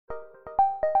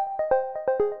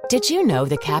Did you know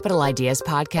the Capital Ideas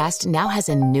podcast now has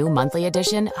a new monthly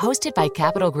edition hosted by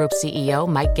Capital Group CEO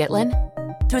Mike Gitlin?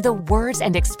 Through the words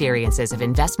and experiences of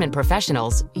investment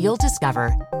professionals, you'll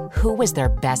discover who was their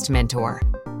best mentor,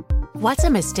 what's a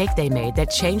mistake they made that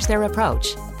changed their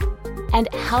approach, and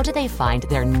how do they find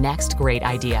their next great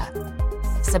idea.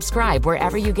 Subscribe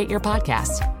wherever you get your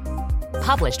podcasts.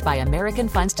 Published by American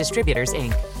Funds Distributors,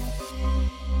 Inc.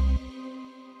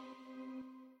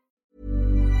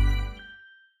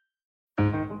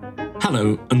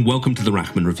 Hello and welcome to the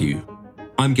Rachman Review.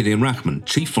 I'm Gideon Rachman,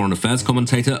 Chief Foreign Affairs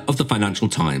Commentator of the Financial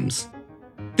Times.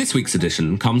 This week's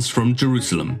edition comes from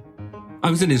Jerusalem. I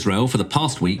was in Israel for the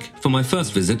past week for my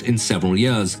first visit in several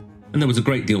years, and there was a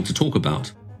great deal to talk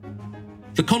about.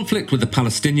 The conflict with the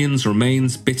Palestinians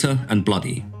remains bitter and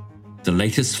bloody. The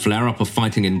latest flare-up of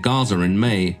fighting in Gaza in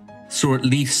May saw at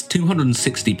least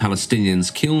 260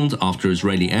 Palestinians killed after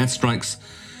Israeli airstrikes,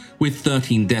 with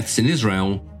 13 deaths in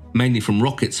Israel, mainly from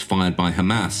rockets fired by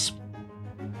Hamas.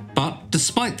 But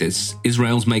despite this,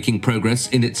 Israel's making progress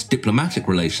in its diplomatic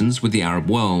relations with the Arab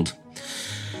world.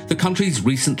 The country's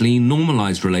recently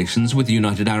normalized relations with the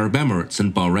United Arab Emirates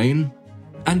and Bahrain,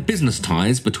 and business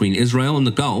ties between Israel and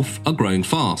the Gulf are growing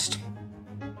fast.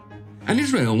 And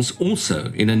Israel's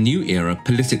also in a new era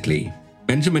politically.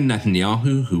 Benjamin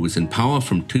Netanyahu, who was in power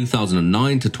from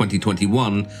 2009 to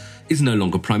 2021, is no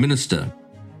longer prime minister.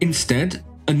 Instead,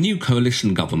 a new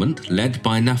coalition government led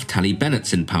by Naftali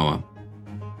Bennett's in power.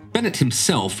 Bennett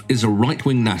himself is a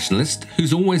right-wing nationalist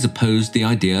who's always opposed the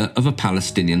idea of a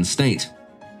Palestinian state.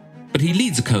 But he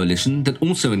leads a coalition that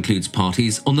also includes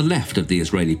parties on the left of the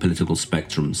Israeli political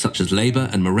spectrum, such as Labour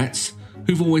and Meretz,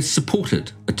 who've always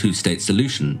supported a two-state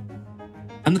solution.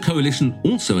 And the coalition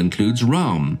also includes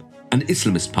Ra'am, an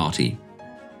Islamist party.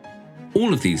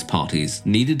 All of these parties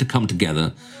needed to come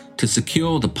together to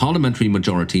secure the parliamentary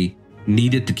majority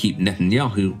needed to keep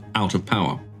Netanyahu out of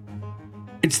power.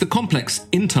 It's the complex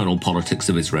internal politics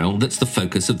of Israel that's the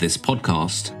focus of this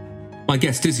podcast. My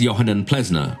guest is Yohanan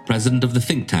Plesner, president of the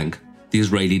think tank, the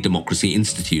Israeli Democracy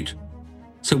Institute.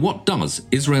 So what does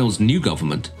Israel's new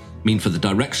government mean for the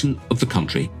direction of the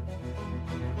country?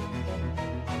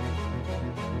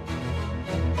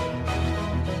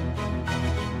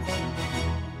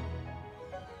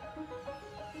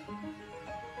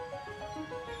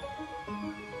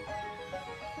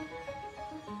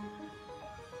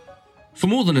 For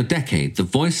more than a decade, the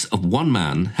voice of one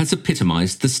man has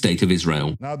epitomized the state of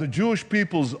Israel. Now, the Jewish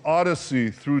people's odyssey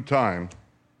through time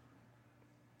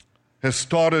has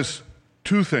taught us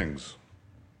two things.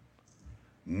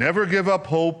 Never give up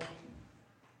hope,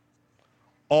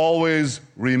 always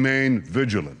remain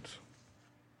vigilant.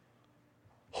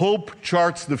 Hope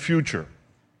charts the future.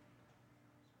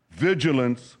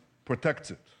 Vigilance protects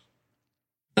it.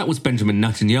 That was Benjamin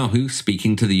Netanyahu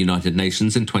speaking to the United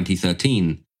Nations in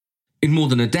 2013. In more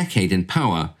than a decade in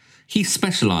power, he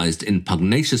specialized in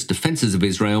pugnacious defenses of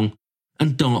Israel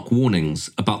and dark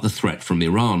warnings about the threat from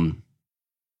Iran.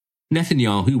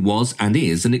 Netanyahu was and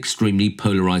is an extremely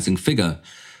polarizing figure,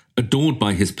 adored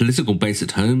by his political base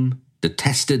at home,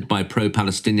 detested by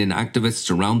pro-Palestinian activists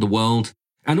around the world,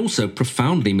 and also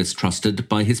profoundly mistrusted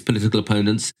by his political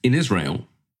opponents in Israel.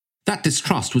 That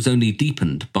distrust was only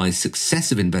deepened by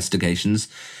successive investigations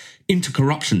into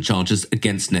corruption charges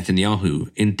against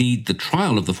Netanyahu. Indeed, the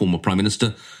trial of the former prime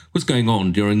minister was going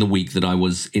on during the week that I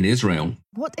was in Israel.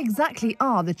 What exactly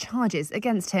are the charges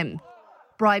against him?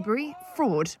 Bribery,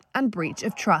 fraud, and breach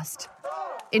of trust.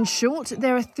 In short,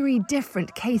 there are three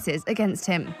different cases against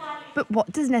him. But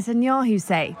what does Netanyahu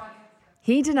say?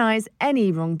 He denies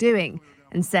any wrongdoing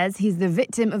and says he's the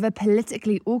victim of a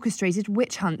politically orchestrated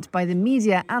witch hunt by the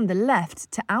media and the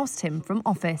left to oust him from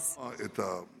office.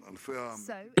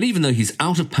 But even though he's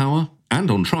out of power and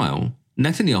on trial,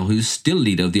 Netanyahu's still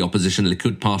leader of the opposition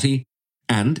Likud party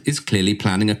and is clearly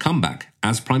planning a comeback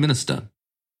as prime minister.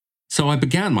 So I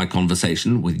began my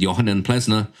conversation with Yohanan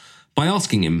Plesner by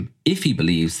asking him if he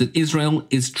believes that Israel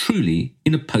is truly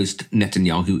in a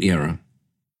post-Netanyahu era.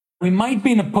 We might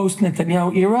be in a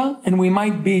post-Netanyahu era, and we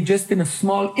might be just in a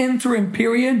small interim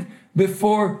period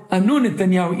before a new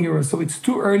Netanyahu era. So it's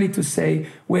too early to say.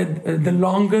 With the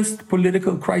longest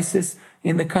political crisis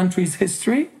in the country's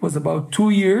history was about 2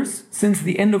 years since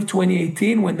the end of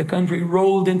 2018, when the country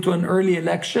rolled into an early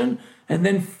election, and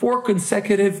then 4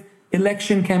 consecutive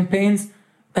election campaigns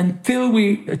until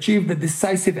we achieved the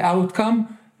decisive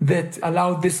outcome that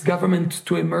allowed this government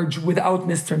to emerge without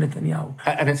Mr. Netanyahu.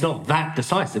 And it's not that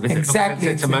decisive, is exactly.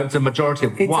 it? It's a majority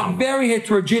of it's one. It's a very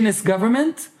heterogeneous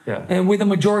government, and with a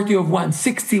majority of one,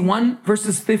 61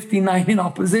 versus 59 in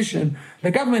opposition. The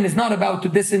government is not about to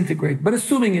disintegrate, but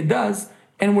assuming it does,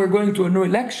 and we're going to a new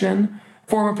election,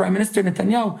 former Prime Minister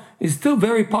Netanyahu is still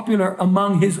very popular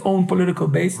among his own political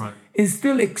base, is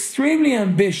still extremely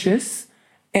ambitious,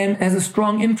 and has a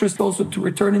strong interest also to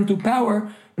return into power,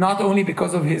 not only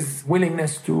because of his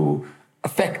willingness to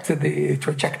affect the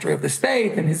trajectory of the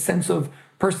state and his sense of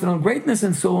personal greatness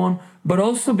and so on, but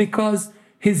also because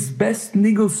his best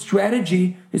legal strategy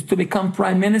is to become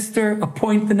prime minister,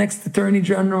 appoint the next attorney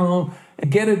general,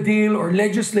 get a deal, or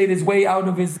legislate his way out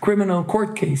of his criminal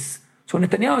court case. So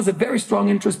Netanyahu has a very strong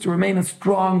interest to remain a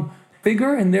strong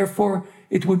figure, and therefore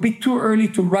it would be too early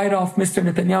to write off Mr.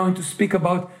 Netanyahu and to speak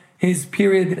about his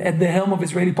period at the helm of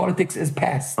Israeli politics as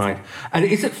past. Right. And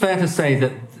is it fair to say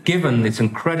that given this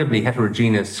incredibly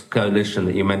heterogeneous coalition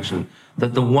that you mentioned,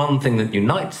 that the one thing that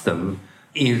unites them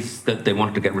is that they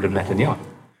wanted to get rid of Netanyahu?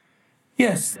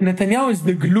 Yes, Netanyahu is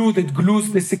the glue that glues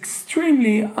this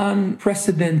extremely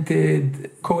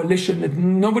unprecedented coalition that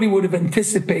nobody would have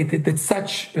anticipated that such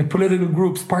political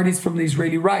groups, parties from the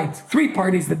Israeli right, 3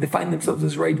 parties that define themselves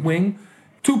as right wing,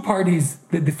 2 parties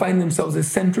that define themselves as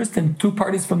centrist, and 2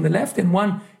 parties from the left, and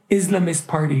 1 Islamist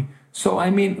party. So,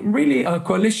 I mean, really a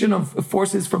coalition of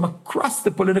forces from across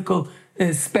the political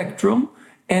spectrum.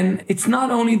 And it's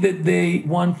not only that they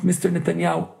want Mr.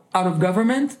 Netanyahu out of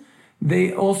government,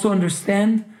 they also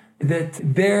understand that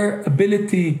their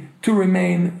ability to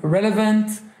remain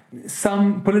relevant,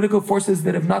 some political forces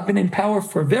that have not been in power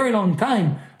for a very long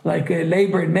time, like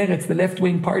Labour and Meretz, the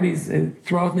left-wing parties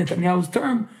throughout Netanyahu's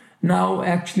term, now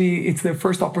actually it's their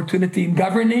first opportunity in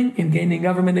governing, in gaining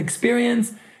government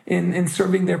experience, in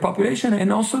serving their population.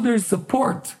 And also there's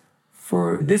support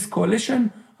for this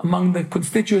coalition among the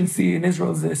constituency in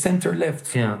Israel's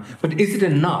center-left. Yeah, but is it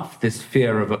enough, this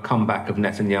fear of a comeback of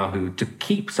Netanyahu, to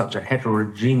keep such a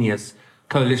heterogeneous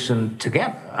coalition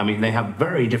together? I mean, they have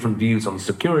very different views on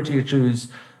security issues,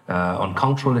 on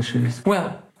cultural issues.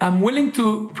 Well, I'm willing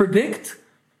to predict,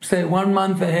 say 1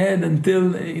 month ahead until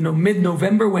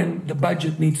mid-November when the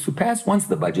budget needs to pass. Once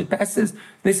the budget passes,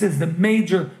 this is the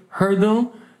major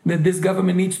hurdle that this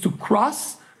government needs to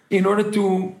cross in order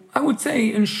to, I would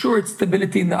say, ensure its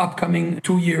stability in the upcoming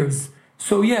 2 years.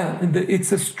 So yeah,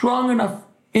 it's a strong enough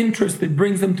interest that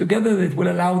brings them together that will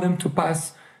allow them to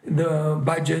pass the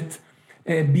budget.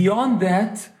 Beyond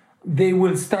that, they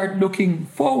will start looking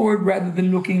forward rather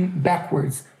than looking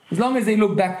backwards. As long as they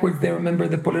look backwards, they remember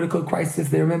the political crisis,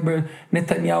 they remember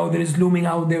Netanyahu that is looming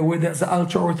out there with his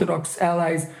ultra-Orthodox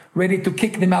allies ready to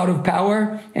kick them out of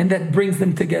power, and that brings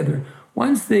them together.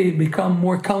 Once they become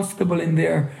more comfortable in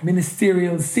their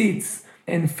ministerial seats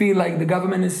and feel like the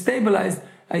government is stabilized,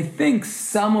 I think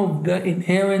some of the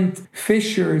inherent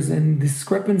fissures and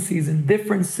discrepancies and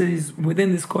differences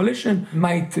within this coalition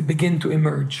might begin to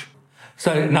emerge.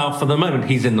 So now, for the moment,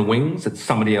 he's in the wings. It's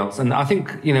somebody else. And I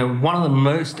think, one of the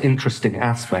most interesting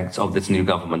aspects of this new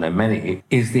government, there are many,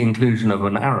 is the inclusion of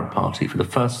an Arab party for the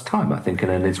first time, I think, in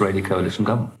an Israeli coalition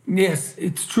government. Yes,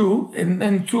 it's true.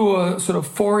 And to a sort of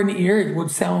foreign ear, it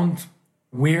would sound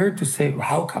weird to say,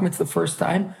 how come it's the first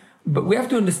time? But we have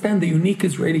to understand the unique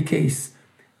Israeli case.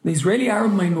 The Israeli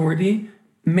Arab minority,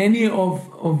 many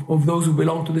of those who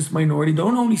belong to this minority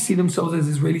don't only see themselves as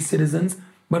Israeli citizens,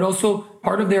 but also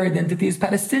part of their identity is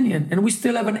Palestinian. And we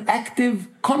still have an active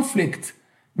conflict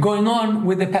going on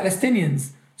with the Palestinians.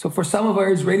 So for some of our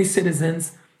Israeli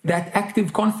citizens, that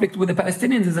active conflict with the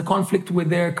Palestinians is a conflict with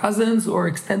their cousins or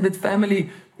extended family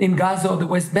in Gaza or the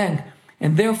West Bank.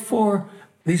 And therefore,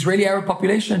 the Israeli Arab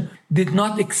population did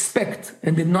not expect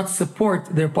and did not support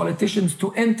their politicians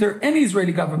to enter any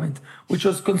Israeli government, which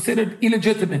was considered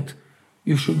illegitimate.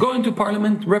 You should go into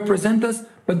parliament, represent us,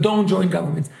 but don't join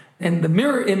governments. And the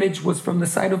mirror image was from the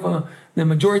side of the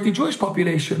majority Jewish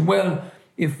population. Well,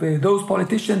 if those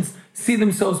politicians see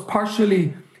themselves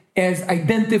partially as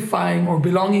identifying or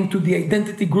belonging to the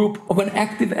identity group of an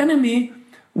active enemy,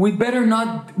 we better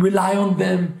not rely on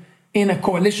them in a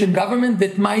coalition government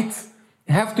that might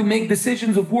have to make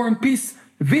decisions of war and peace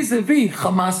vis-a-vis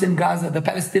Hamas in Gaza, the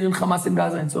Palestinian Hamas in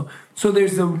Gaza, and so. So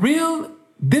there's a real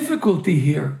difficulty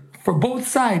here for both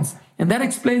sides. And that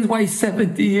explains why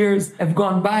 70 years have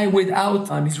gone by without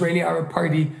an Israeli Arab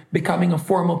party becoming a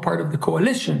formal part of the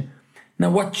coalition. Now,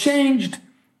 what changed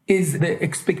is the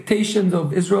expectations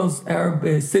of Israel's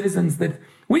Arab citizens that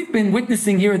we've been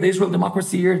witnessing here at the Israel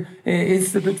Democracy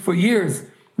Institute for years,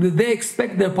 that they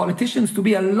expect their politicians to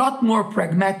be a lot more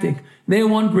pragmatic. They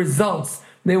want results.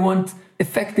 They want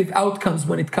effective outcomes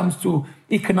when it comes to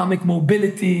economic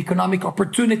mobility, economic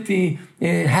opportunity,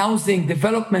 housing,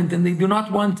 development, and they do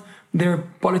not want their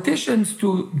politicians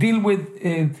to deal with,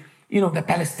 the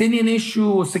Palestinian issue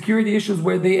or security issues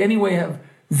where they anyway have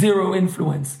zero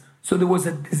influence. So there was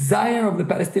a desire of the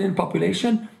Palestinian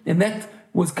population, and that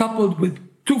was coupled with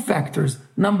two factors.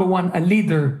 Number one, a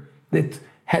leader that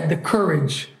had the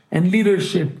courage and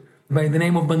leadership by the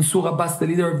name of Mansour Abbas, the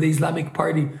leader of the Islamic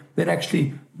Party, that actually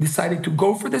decided to go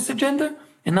for this agenda.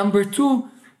 And number two,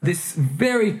 this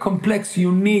very complex,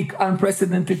 unique,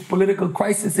 unprecedented political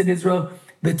crisis in Israel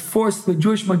that forced the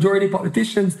Jewish majority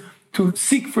politicians to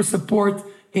seek for support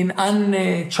in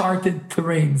uncharted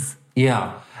terrains. Yeah.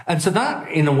 And so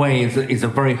that, in a way, is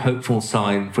a very hopeful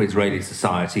sign for Israeli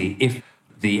society if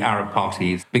the Arab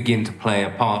parties begin to play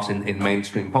a part in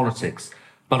mainstream politics.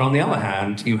 But on the other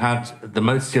hand, you had the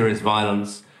most serious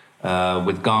violence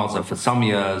with Gaza for some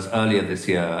years earlier this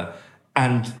year,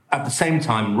 and at the same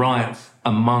time, riots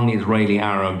among Israeli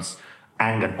Arabs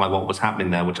angered by what was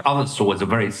happening there, which others saw as a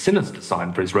very sinister sign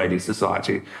for Israeli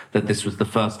society, that this was the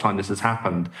first time this has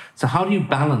happened. So how do you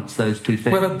balance those two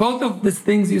things? Well, both of these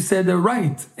things you said are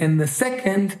right. And the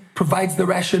second provides the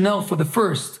rationale for the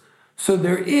first. So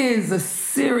there is a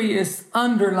serious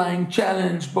underlying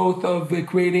challenge, both of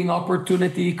creating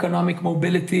opportunity, economic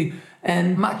mobility, and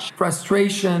much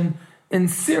frustration and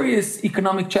serious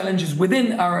economic challenges within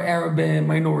our Arab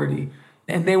minority.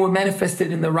 And they were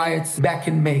manifested in the riots back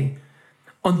in May.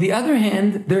 On the other hand,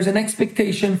 there's an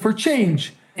expectation for change.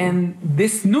 And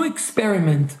this new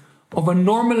experiment of a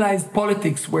normalized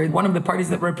politics where one of the parties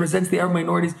that represents the Arab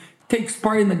minorities takes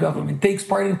part in the government, takes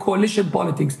part in coalition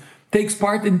politics, takes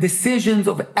part in decisions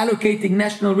of allocating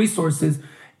national resources,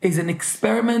 is an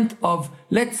experiment of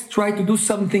let's try to do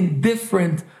something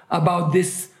different about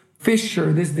this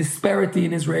fissure, this disparity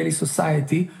in Israeli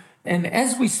society. And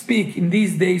as we speak, in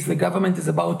these days, the government is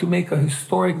about to make a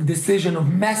historic decision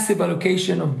of massive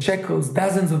allocation of shekels,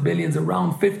 dozens of billions,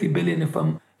 around 50 billion if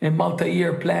I'm a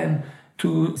multi-year plan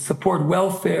to support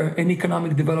welfare and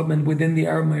economic development within the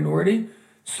Arab minority.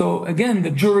 So again,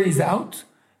 the jury is out,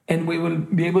 and we will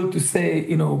be able to say,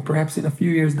 perhaps in a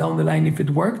few years down the line if it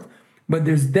worked. But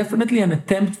there's definitely an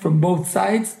attempt from both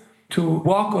sides to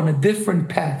walk on a different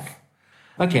path.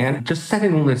 Okay, and just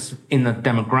setting all this in the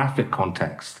demographic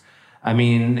context, I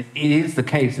mean, it is the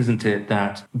case, isn't it,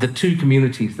 that the two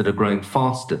communities that are growing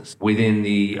fastest within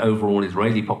the overall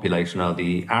Israeli population are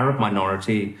the Arab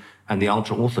minority and the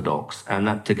ultra-Orthodox, and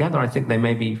that together I think they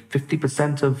may be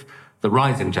 50% of the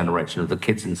rising generation of the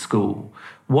kids in school.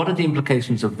 What are the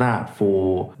implications of that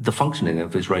for the functioning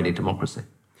of Israeli democracy?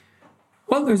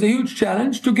 Well, there's a huge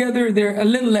challenge. Together, they're a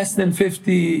little less than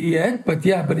 50 yet, but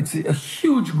it's a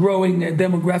huge growing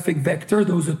demographic vector.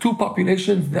 Those are two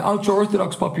populations, the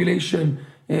ultra-Orthodox population,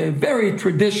 very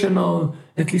traditional,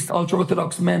 at least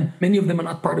ultra-Orthodox men. Many of them are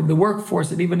not part of the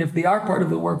workforce, and even if they are part of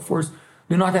the workforce,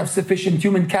 do not have sufficient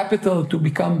human capital to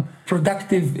become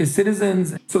productive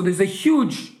citizens. So there's a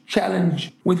huge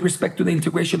challenge with respect to the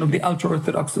integration of the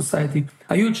ultra-Orthodox society,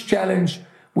 a huge challenge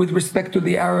with respect to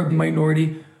the Arab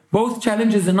minority. Both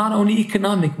challenges are not only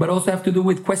economic, but also have to do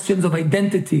with questions of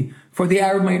identity. For the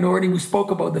Arab minority, we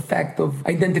spoke about the fact of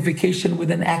identification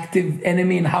with an active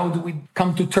enemy and how do we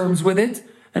come to terms with it.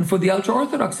 And for the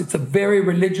ultra-Orthodox, it's a very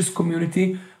religious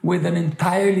community with an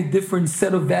entirely different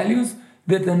set of values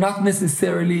that are not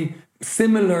necessarily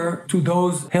similar to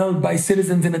those held by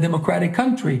citizens in a democratic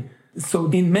country. So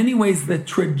in many ways, the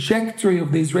trajectory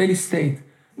of the Israeli state,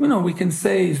 we can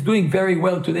say is doing very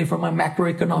well today from a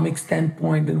macroeconomic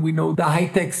standpoint. And we know the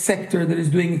high-tech sector that is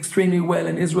doing extremely well.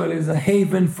 And Israel is a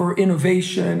haven for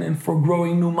innovation and for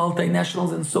growing new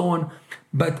multinationals and so on.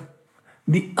 But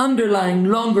the underlying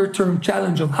longer-term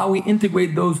challenge of how we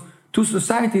integrate those two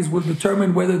societies will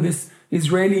determine whether this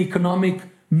Israeli economic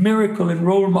miracle and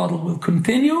role model will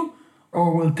continue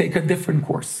or will take a different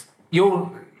course.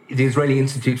 You're the Israeli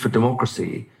Institute for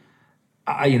Democracy.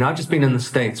 I've just been in the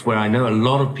States where I know a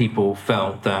lot of people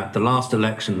felt that the last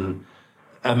election,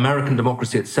 American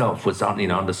democracy itself was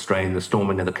under strain, the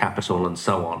storming of the Capitol and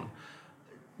so on.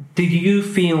 Did you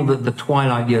feel that the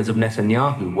twilight years of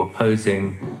Netanyahu were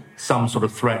posing some sort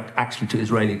of threat actually to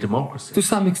Israeli democracy? To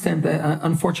some extent,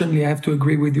 unfortunately, I have to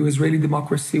agree with you. Israeli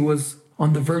democracy was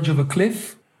on the verge of a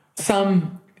cliff.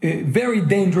 Some very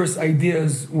dangerous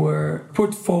ideas were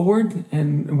put forward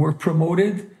and were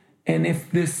promoted. And if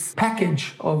this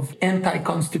package of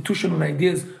anti-constitutional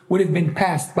ideas would have been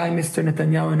passed by Mr.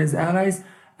 Netanyahu and his allies,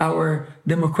 our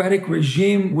democratic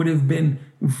regime would have been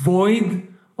void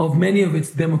of many of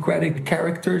its democratic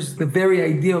characters. The very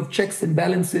idea of checks and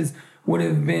balances would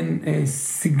have been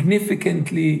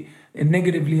significantly and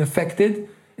negatively affected.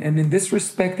 And in this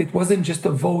respect, it wasn't just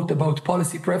a vote about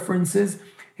policy preferences.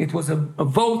 It was a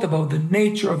vote about the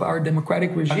nature of our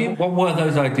democratic regime. What were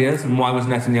those ideas and why was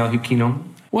Netanyahu keen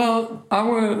on? Well,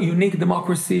 our unique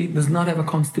democracy does not have a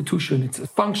constitution. It's a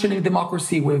functioning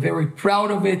democracy. We're very proud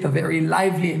of it, a very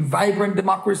lively and vibrant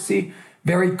democracy.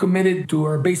 very committed to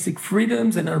our basic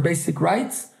freedoms and our basic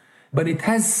rights, but it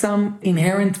has some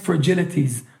inherent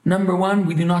fragilities. Number one,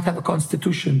 we do not have a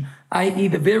constitution, i.e.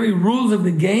 the very rules of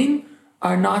the game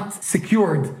are not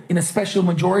secured in a special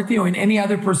majority or in any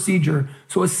other procedure.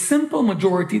 So a simple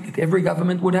majority that every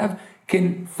government would have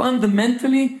can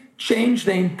fundamentally change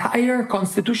the entire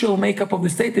constitutional makeup of the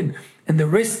state. And the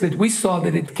risk that we saw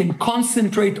that it can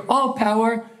concentrate all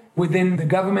power within the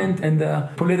government and the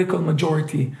political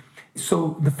majority.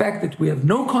 So the fact that we have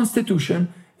no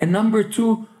constitution, and number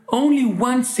two, only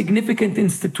one significant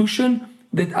institution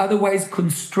that otherwise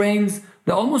constrains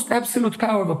the almost absolute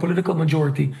power of a political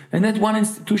majority. And that one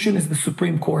institution is the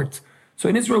Supreme Court. So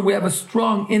in Israel, we have a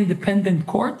strong independent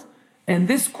court, and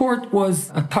this court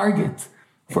was a target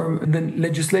for the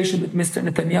legislation that Mr.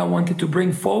 Netanyahu wanted to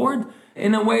bring forward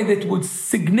in a way that would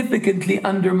significantly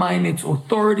undermine its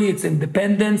authority, its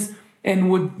independence,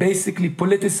 and would basically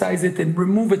politicize it and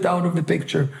remove it out of the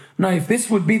picture. Now, if this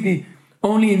would be the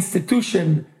only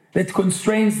institution that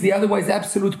constrains the otherwise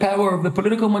absolute power of the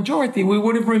political majority, we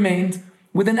would have remained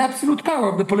with an absolute power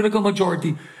of the political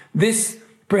majority. This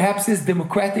perhaps is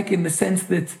democratic in the sense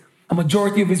that a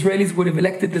majority of Israelis would have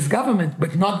elected this government,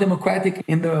 but not democratic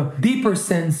in the deeper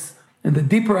sense and the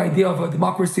deeper idea of a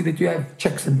democracy, that you have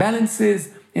checks and balances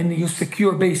and you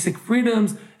secure basic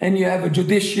freedoms and you have a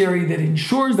judiciary that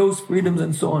ensures those freedoms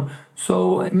and so on.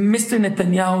 So Mr.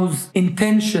 Netanyahu's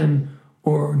intention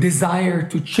or desire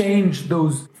to change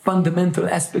those fundamental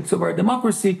aspects of our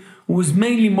democracy was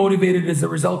mainly motivated as a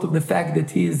result of the fact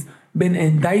that he has been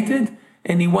indicted,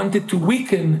 and he wanted to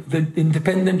weaken the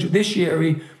independent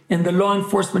judiciary and the law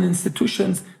enforcement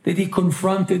institutions that he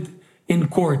confronted in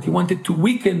court. He wanted to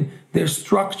weaken their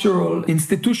structural,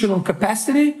 institutional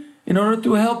capacity in order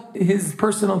to help his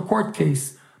personal court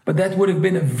case. But that would have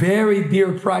been a very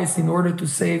dear price in order to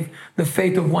save the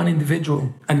fate of one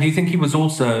individual. And do you think he was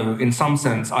also, in some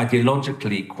sense,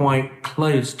 ideologically quite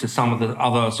close to some of the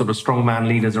other sort of strongman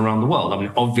leaders around the world? I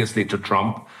mean, obviously to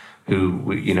Trump,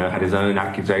 who, you know, had his own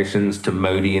accusations, to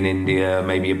Modi in India,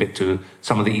 maybe a bit to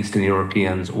some of the Eastern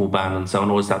Europeans, Orban and so on,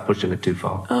 or is that pushing it too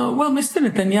far? Well, Mr.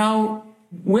 Netanyahu,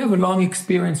 we have a long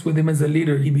experience with him as a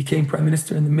leader. He became prime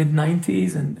minister in the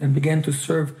mid-90s and began to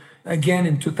serve again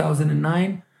in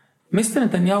 2009. Mr.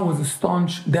 Netanyahu was a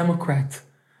staunch Democrat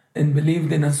and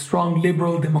believed in a strong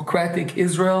liberal democratic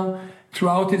Israel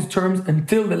throughout his terms.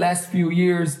 Until the last few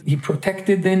years, he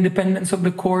protected the independence of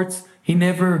the courts. He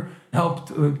never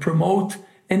helped promote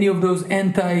any of those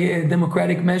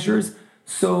anti-democratic measures.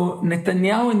 So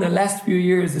Netanyahu in the last few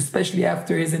years, especially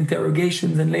after his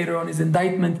interrogations and later on his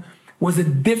indictment, was a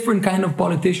different kind of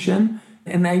politician.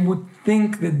 And I would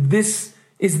think that this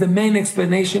is the main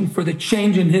explanation for the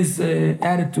change in his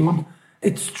attitude.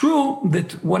 It's true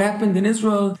that what happened in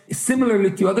Israel, similarly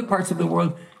to other parts of the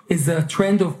world, is a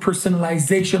trend of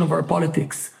personalization of our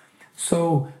politics.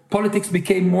 So politics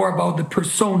became more about the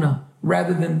persona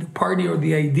rather than the party or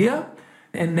the idea.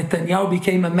 And Netanyahu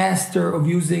became a master of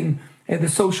using the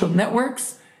social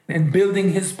networks and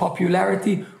building his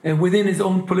popularity within his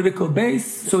own political base.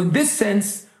 So in this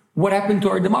sense, what happened to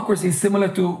our democracy is similar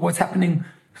to what's happening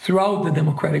throughout the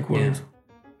democratic world.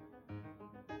 Yeah.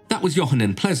 That was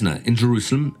Yochanan Plesner in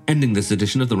Jerusalem, ending this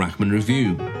edition of the Rachman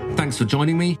Review. Thanks for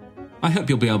joining me. I hope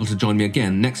you'll be able to join me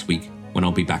again next week when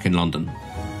I'll be back in London.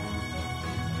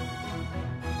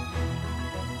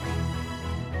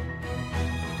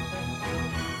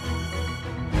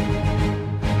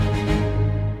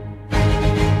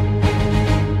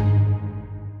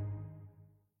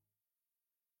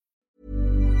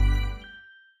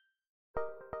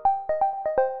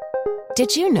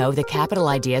 Did you know the Capital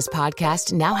Ideas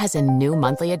podcast now has a new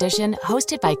monthly edition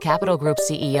hosted by Capital Group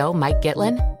CEO Mike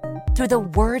Gitlin? Through the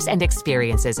words and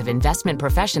experiences of investment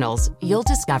professionals, you'll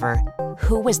discover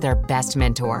who was their best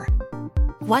mentor,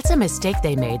 what's a mistake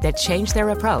they made that changed their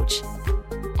approach,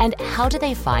 and how do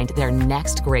they find their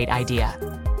next great idea.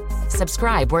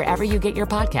 Subscribe wherever you get your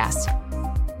podcasts.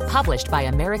 Published by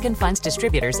American Funds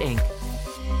Distributors, Inc.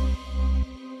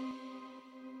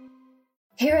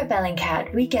 Here at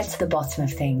Bellingcat, we get to the bottom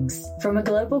of things. From a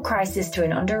global crisis to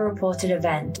an underreported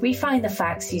event, we find the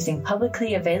facts using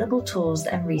publicly available tools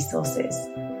and resources,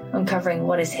 uncovering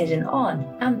what is hidden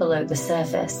on and below the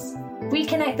surface. We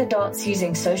connect the dots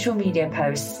using social media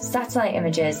posts, satellite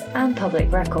images, and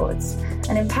public records,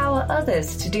 and empower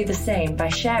others to do the same by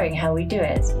sharing how we do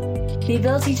it. The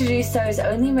ability to do so is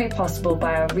only made possible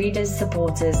by our readers,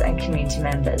 supporters, and community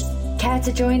members. Care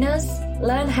to join us?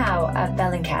 Learn how at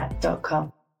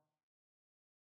bellingcat.com.